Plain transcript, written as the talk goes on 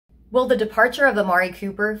Will the departure of Amari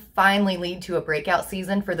Cooper finally lead to a breakout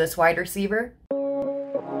season for this wide receiver?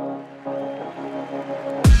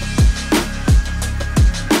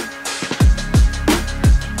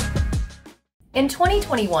 In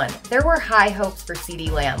 2021, there were high hopes for CeeDee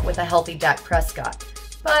Lamb with a healthy Dak Prescott,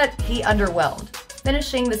 but he underwhelmed,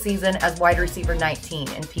 finishing the season as wide receiver 19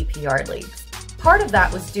 in PPR leagues. Part of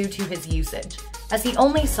that was due to his usage, as he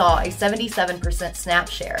only saw a 77% snap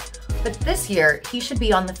share, but this year he should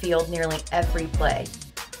be on the field nearly every play.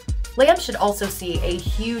 Lamb should also see a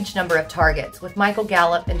huge number of targets, with Michael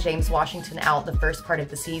Gallup and James Washington out the first part of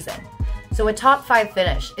the season. So a top 5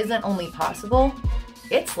 finish isn't only possible,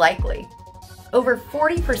 it's likely. Over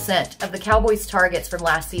 40% of the Cowboys' targets from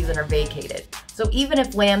last season are vacated, so even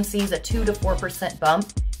if Lamb sees a 2 to 4%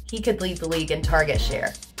 bump, he could lead the league in target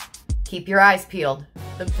share. Keep your eyes peeled.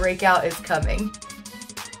 The breakout is coming.